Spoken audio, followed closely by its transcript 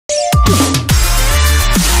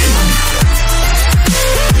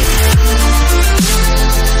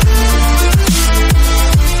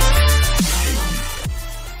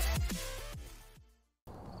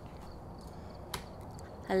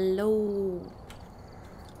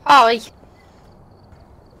Ollie. We've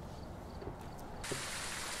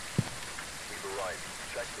arrived.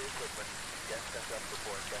 Check the equipment. Get set up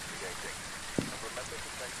before investigating. And remember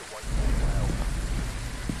to take the white wall to help.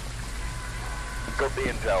 Got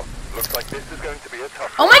the intel. Looks like this is going to be a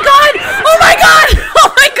tough Oh my god! Oh my god!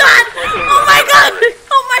 Oh my god! Oh my god!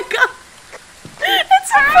 Oh my god!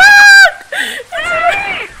 It's a frog! It's a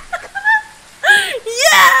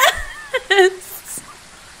yes!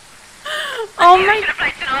 Oh my!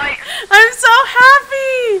 I'm so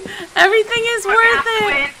happy! Everything is worth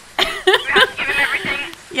it. We have to give him everything.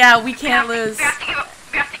 Yeah, we can't lose. We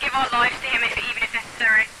have to give our lives to him, even if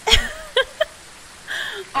necessary.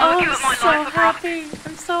 Oh, give I'm up my so life for Brock. happy.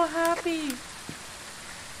 I'm so happy.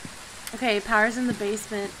 Okay, power's in the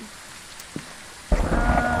basement. Okay.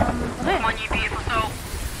 Come on, you beautiful soul.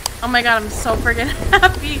 Oh my god, I'm so friggin'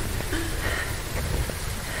 happy.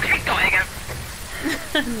 Should we die again?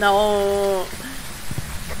 No.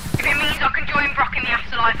 If it means I can join Brock in the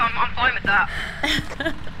afterlife, I'm fine with that.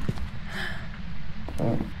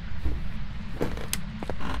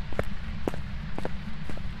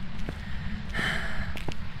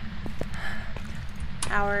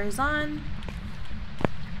 Power is on.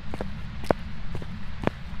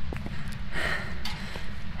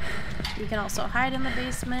 You can also hide in the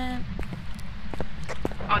basement.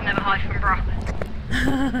 I'd never hide from Brock.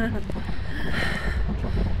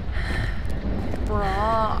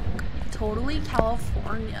 Brock. Totally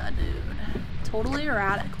California, dude. Totally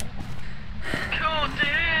radical. Cool,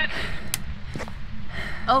 dude.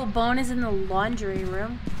 Oh, Bone is in the laundry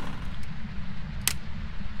room.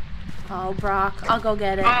 Oh, Brock. I'll go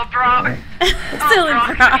get it. Oh, Brock. Silly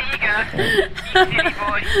oh, Brock. Here you go. You silly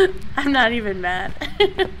boy. I'm not even mad.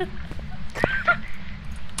 Don't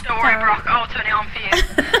worry, Brock. I'll turn it on for you.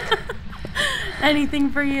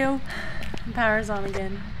 Anything for you. Power's on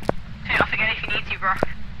again. Turn it off again if you need to, Brock.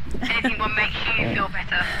 Anything that makes you feel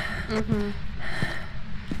better. Mm-hmm.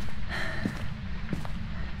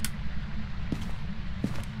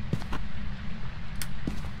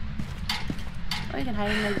 Oh, you can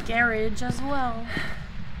hide in the garage as well.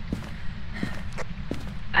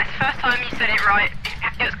 That's the first time you said it right.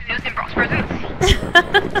 It was in Brock's presence.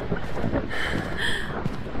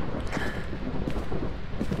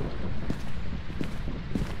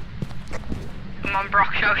 Come on,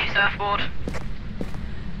 Brock, show us your surfboard.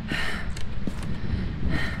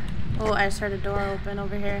 Oh, I just heard a door open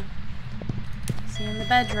over here. See in the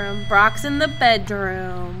bedroom. Brock's in the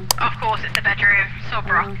bedroom. Of course, it's the bedroom. So,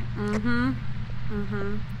 Brock. Mm-hmm.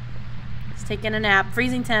 Mm-hmm. He's taking a nap.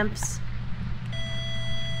 Freezing temps.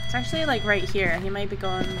 It's actually like right here. He might be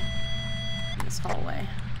going this hallway.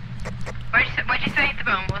 Where'd you say the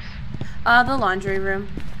bone was? The laundry room.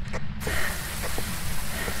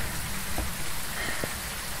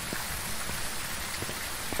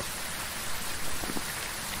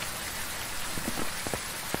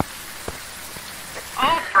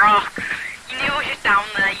 Oh, Brock. You knew I was just down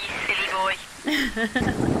there, you silly boy.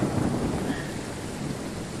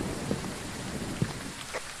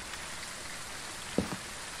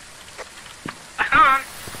 Back on.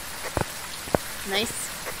 Nice.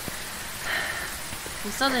 You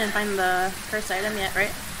still didn't find the first item yet,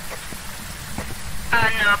 right?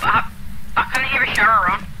 No, but I can't hear a shower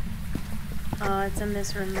on. Oh, it's in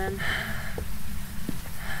this room then.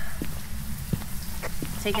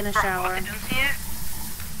 Taking a shower.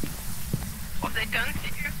 What have they done to you? What have they done to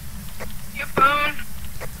you? Your phone.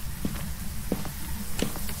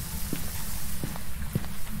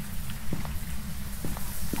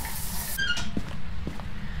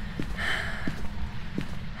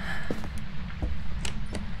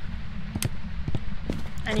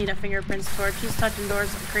 I need a fingerprints torch. He's touching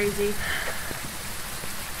doors like crazy.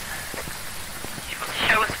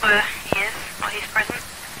 Show us where he is, or his presence.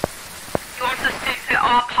 He wants us to put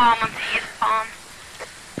our palm onto his palm.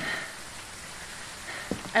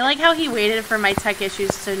 I like how he waited for my tech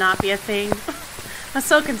issues to not be a thing. That's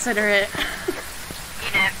so considerate.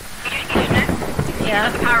 You know, you know. Yeah.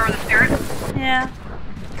 The power of the spirit. Yeah.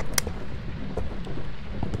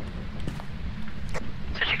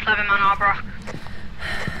 Such a clever man, our Brock.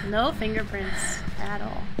 No fingerprints at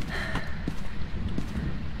all.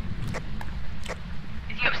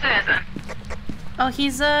 Is he upstairs then? Oh,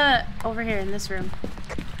 he's over here in this room.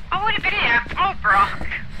 I would have been here. Oh, Brock.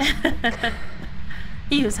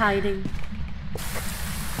 He was hiding.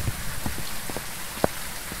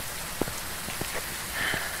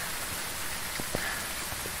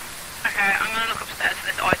 Okay, I'm gonna look upstairs for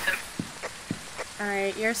this item.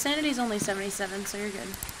 Alright, your sanity's only 77, so you're good.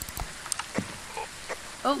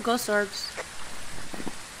 Oh, ghost orbs.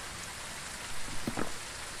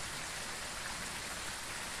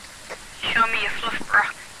 you fluff,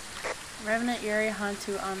 Brock. Revenant, Yuri,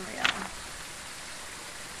 Hantu, Unreal.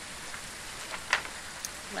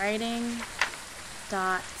 Writing.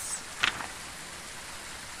 Dots.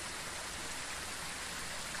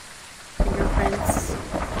 Fingerprints.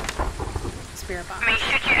 Spirit box. I mean,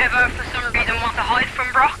 should you ever, for some reason, want to hide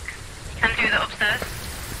from Brock, you can do that upstairs.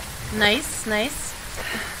 Nice, nice.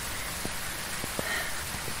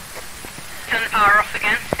 Turn the power off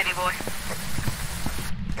again, silly boy.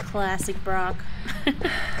 Classic Brock. I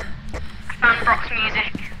found Brock's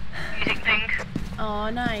music thing. Oh,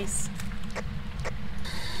 nice.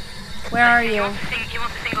 Where are He you? wants to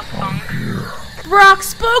sing us a song. Brock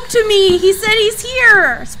spoke to me! He said he's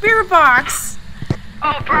here! Spirit box!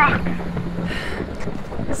 Oh, Brock!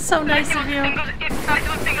 So nice of you. He wants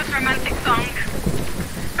to sing us a romantic song.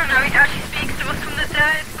 Oh no, he actually speaks to us from the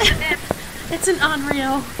dead. It's an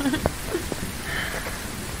Unreal.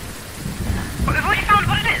 But we've already found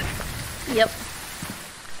what it is. Yep.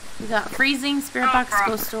 We got freezing, spirit Oh, box, Brock.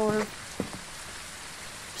 ghost orb.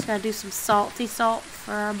 Just gotta do some salty salt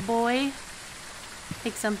for our boy.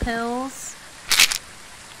 Take some pills.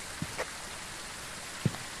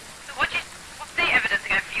 So what's the evidence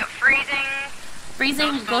again? You got freezing,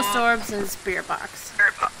 Freezing, Ghost ghost orb. orbs, and spirit box.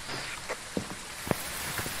 spirit box.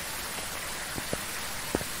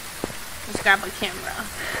 Just grab a camera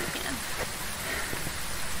if you can.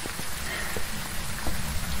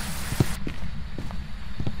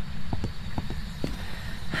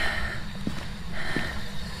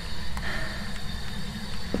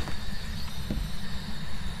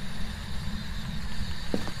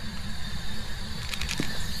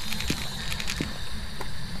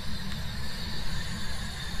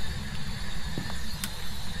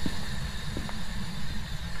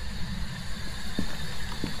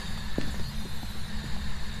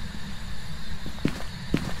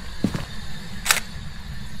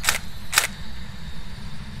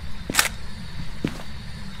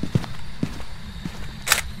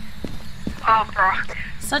 Oh, Brock.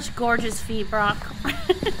 Such gorgeous feet, Brock. Those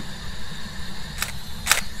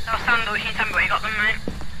sandals, you tell me where you got them, mate.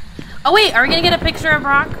 Oh wait, are we gonna get a picture of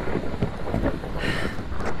Brock?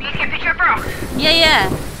 You get a picture of Brock? Yeah.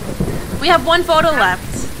 We have one photo left.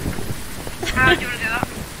 How do you want to do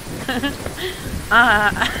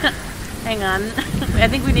that? Hang on. I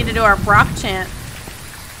think we need to do our Brock chant.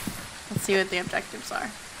 Let's see what the objectives are.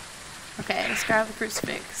 Okay, let's grab the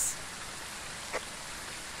crucifix.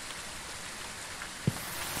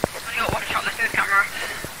 I've only got one shot, let's do the camera.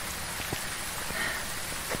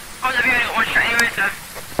 Oh, no, we only got one shot anyway,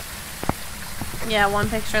 so. Yeah, one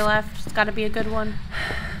picture left. It's gotta be a good one.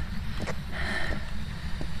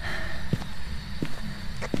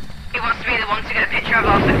 He wants to be the one to get a picture of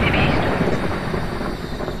our sexy beast.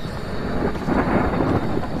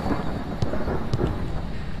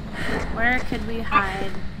 Where could we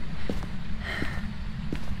hide?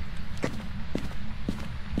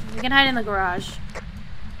 We can hide in the garage.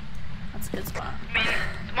 That's a good spot. I mean,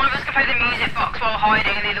 one of us can play the music box while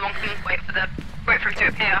hiding, and the other one can wait for him to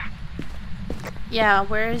appear. Yeah,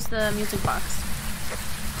 where's the music box?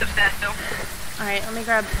 It's upstairs still. Alright, let me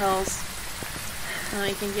grab pills. And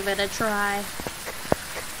we can give it a try.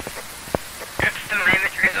 It's the main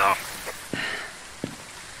imagery as well.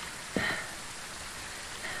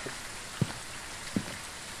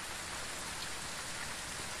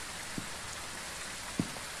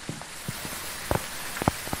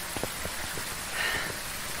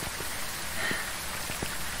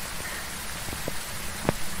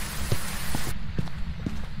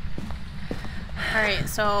 Alright,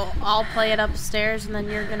 so I'll play it upstairs and then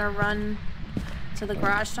you're gonna run to the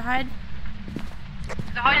garage to hide?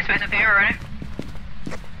 There's a hiding space up here already.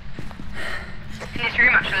 In this room,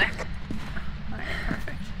 actually. Alright,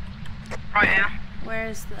 perfect. Right here.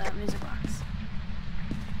 Where's the music box?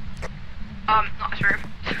 Not this room.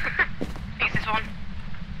 I think it's this one.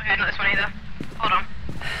 Okay, not this one either. Hold on.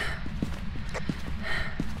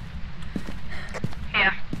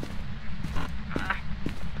 Here.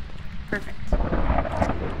 Perfect.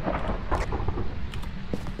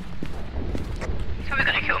 He's probably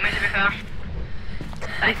gonna kill me, to be fair.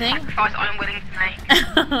 That You is a think? sacrifice I'm willing to make.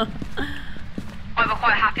 I will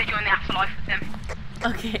quite happily join the afterlife with him.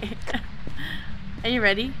 Okay. Are you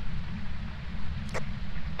ready?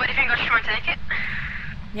 Where do you think I should try and take it?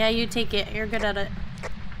 Yeah, you take it. You're good at it.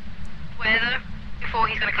 Where though? Before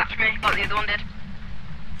he's gonna catch me, like the other one did.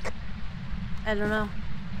 I don't know.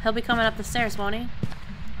 He'll be coming up the stairs, won't he?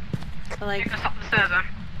 But You're like, gonna stop the server.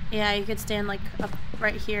 yeah, you could stand like up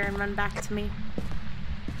right here and run back to me.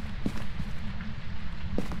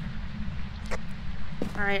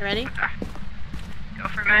 Alright, ready? Okay. Go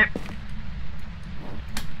for it, mate.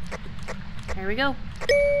 Here we go.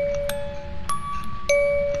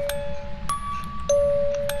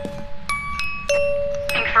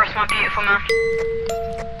 Think first, my beautiful man.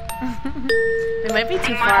 It might be too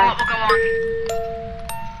Think my far. heart will go on.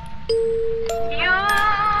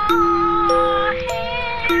 You're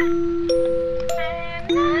here,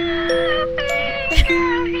 and I'll be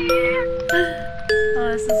here. Oh,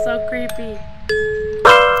 this is so creepy.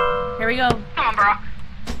 Here we go. Come on, Brock.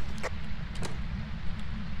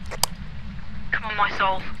 Come on, my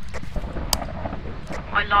soul.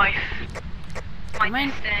 My life. My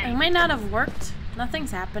destiny. It might not have worked.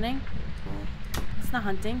 Nothing's happening. It's not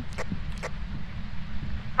hunting.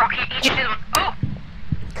 Rocky, you just did one. Oh!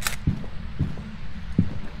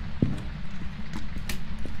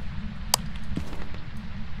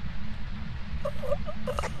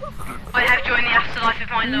 I have joined the afterlife of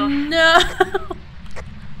my love. No!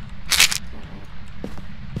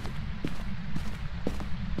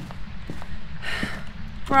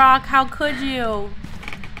 Brock, how could you?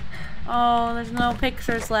 Oh, there's no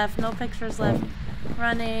pictures left. No pictures left.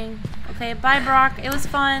 Running. Okay, bye, Brock. It was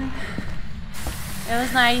fun. It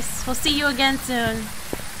was nice. We'll see you again soon.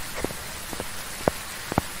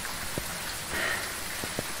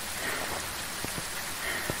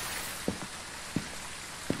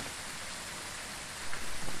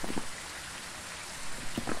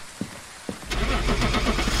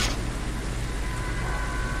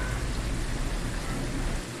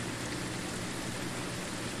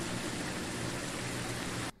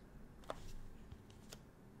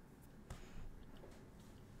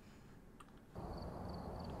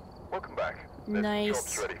 Welcome back.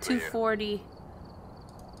 Nice. 240.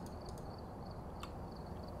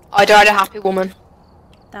 I died a happy woman.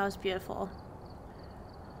 That was beautiful.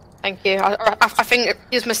 Thank you. I think it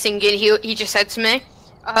was my singing. He just said to me,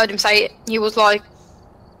 I heard him say it. He was like,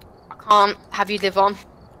 I can't have you live on.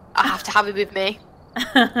 I have to have you with me.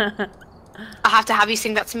 I have to have you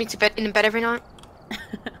sing that to me in bed every night. I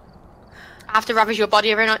have to ravage your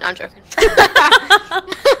body every night. No, I'm joking.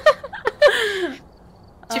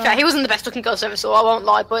 To be fair, he wasn't the best looking ghost I ever saw, I won't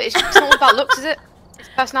lie, but it's not all about looks, is it? It's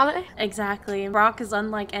personality. Exactly. Brock is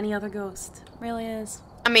unlike any other ghost. Really is.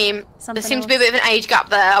 I mean, Something there seems to be a bit of an age gap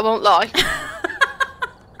there, I won't lie.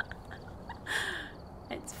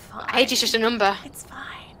 It's fine. Age is just a number. It's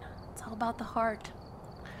fine. It's all about the heart.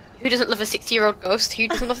 Who doesn't love a 60-year-old ghost? Who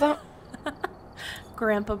doesn't love that?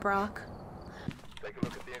 Grandpa Brock. Take a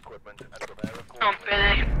look at the equipment and prepare a Oh,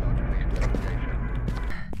 really?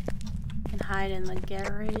 Can hide in the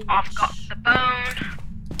garage. I've got the bone.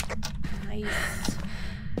 Nice.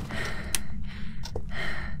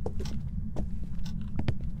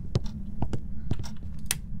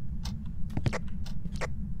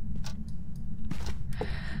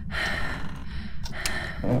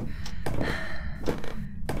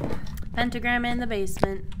 Pentagram in the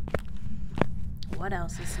basement. What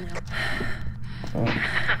else is new?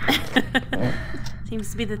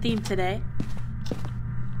 Seems to be the theme today.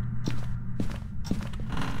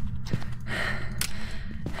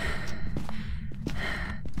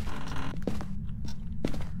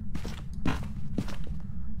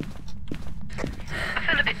 I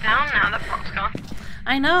feel a bit down now that Brock's gone.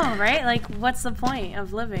 I know, right? Like, what's the point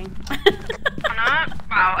of living? I know.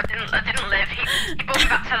 Wow, I didn't live. He brought me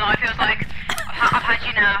back to life. He was like, I've had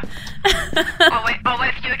you now. I'll wait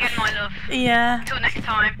for you again, my love. Yeah. Until next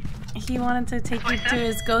time. He wanted to take you to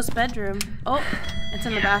his ghost bedroom. Oh, it's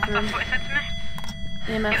in the bathroom. That's what he said to me.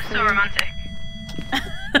 EMF It was so room. romantic.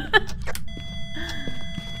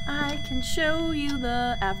 I can show you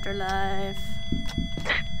the afterlife.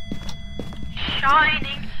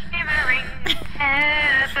 Shining, shimmering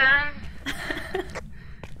heaven.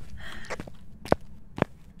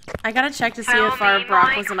 I gotta check to see Tell if our me, Brock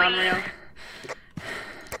my wasn't queen. unreal.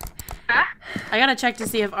 Huh? I gotta check to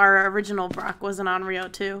see if our original Brock wasn't on Rio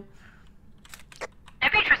too.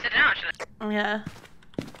 I'd be interested in it, actually. Yeah.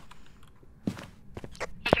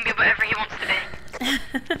 He can be whatever he wants to be.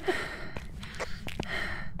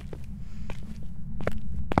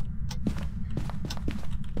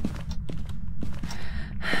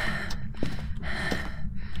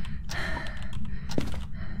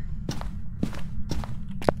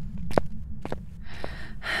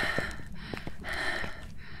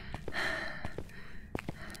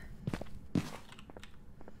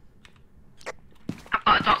 I've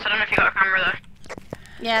got a dot, so I don't know if you got a camera though.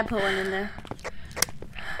 Yeah, I put one in there.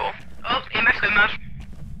 Cool. Oh, EMF's going mad.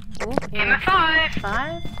 Oh, EMF 5.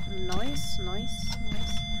 5. Nice, nice,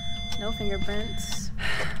 nice. No fingerprints.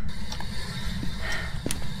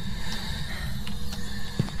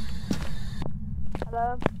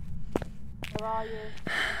 Hello? Where are you?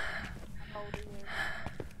 I'm holding you.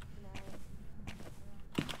 No.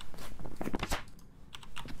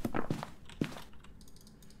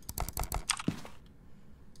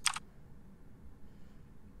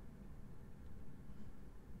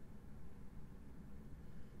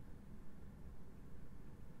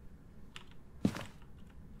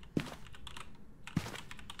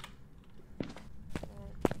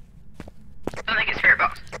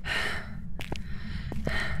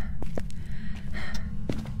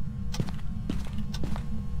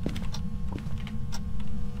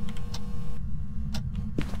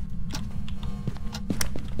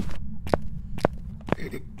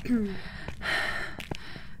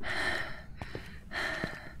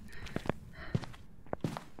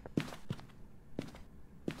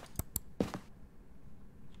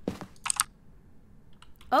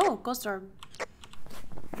 Oh, ghost orb.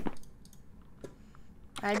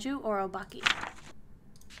 Raiju or Obaki?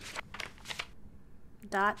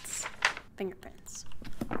 Dots, fingerprints.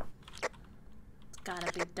 It's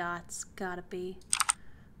gotta be dots, gotta be.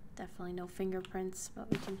 Definitely no fingerprints,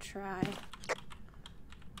 but we can try.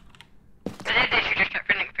 They should just check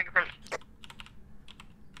fingerprints.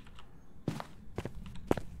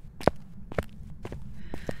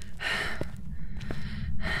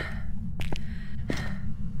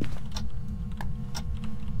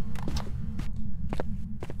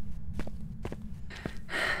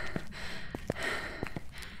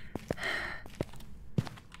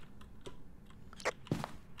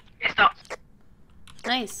 It stops.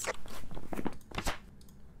 Nice.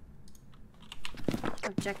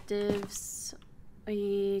 Objectives.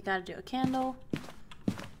 We gotta do a candle.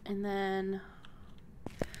 And then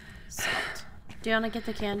salt. Do you wanna get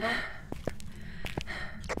the candle?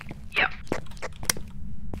 Yep.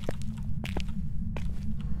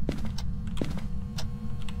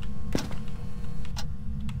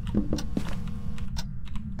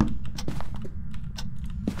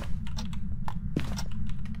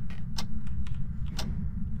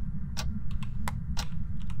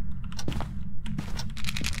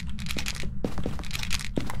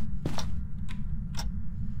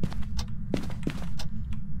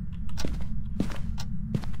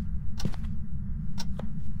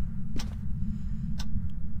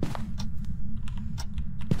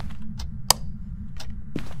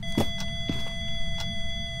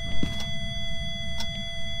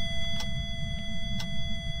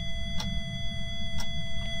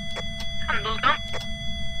 Candle's gone.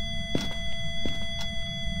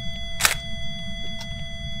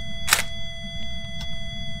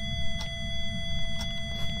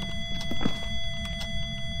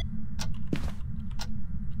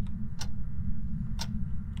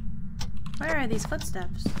 Where are these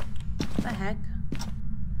footsteps? What the heck?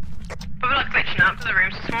 Probably like glitching out because the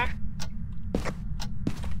room's so small.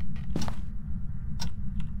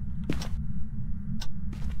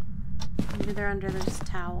 Maybe they're under this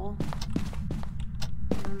towel.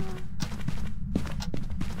 I don't know.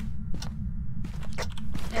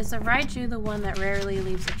 Is the Raiju the one that rarely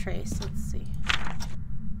leaves a trace? Let's see.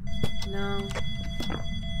 No.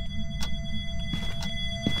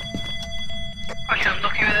 I should I'm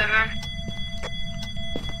lucky with it then.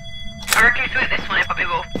 I reckon if we get this one, it probably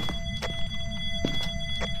will.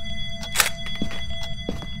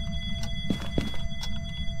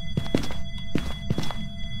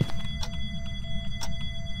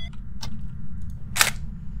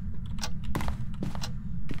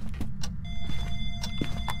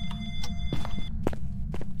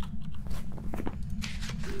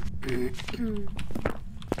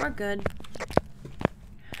 We're good.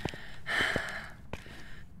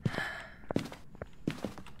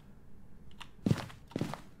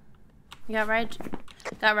 You got Raiju?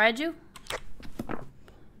 Got Raiju?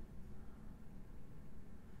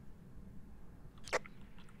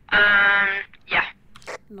 Yeah.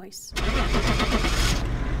 Nice.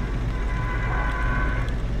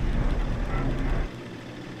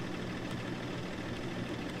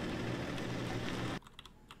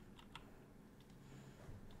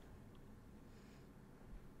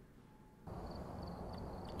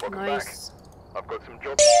 Welcome Nice. back. I've got some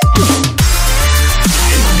jobs.